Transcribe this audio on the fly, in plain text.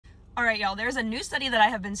All right, y'all, there's a new study that I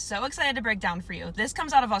have been so excited to break down for you. This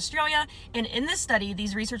comes out of Australia, and in this study,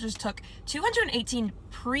 these researchers took 218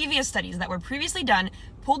 previous studies that were previously done,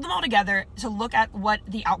 pulled them all together to look at what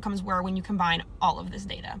the outcomes were when you combine all of this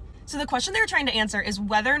data. So the question they were trying to answer is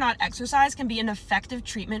whether or not exercise can be an effective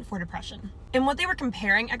treatment for depression. And what they were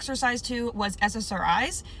comparing exercise to was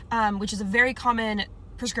SSRIs, which is a very common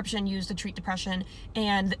prescription used to treat depression,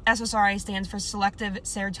 and SSRI stands for selective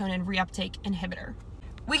serotonin reuptake inhibitor.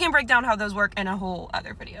 We can break down how those work in a whole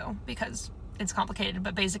other video because it's complicated,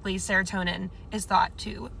 but basically serotonin is thought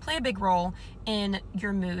to play a big role in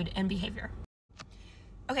your mood and behavior.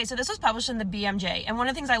 Okay, so this was published in the BMJ, and one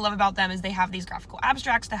of the things I love about them is they have these graphical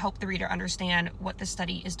abstracts to help the reader understand what the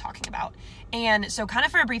study is talking about. And so kind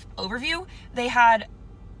of for a brief overview, they had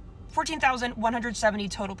 14,170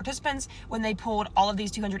 total participants when they pulled all of these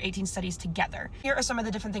 218 studies together. Here are some of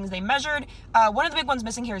the different things they measured. One of the big ones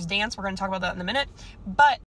missing here is dance. We're going to talk about that in a minute. But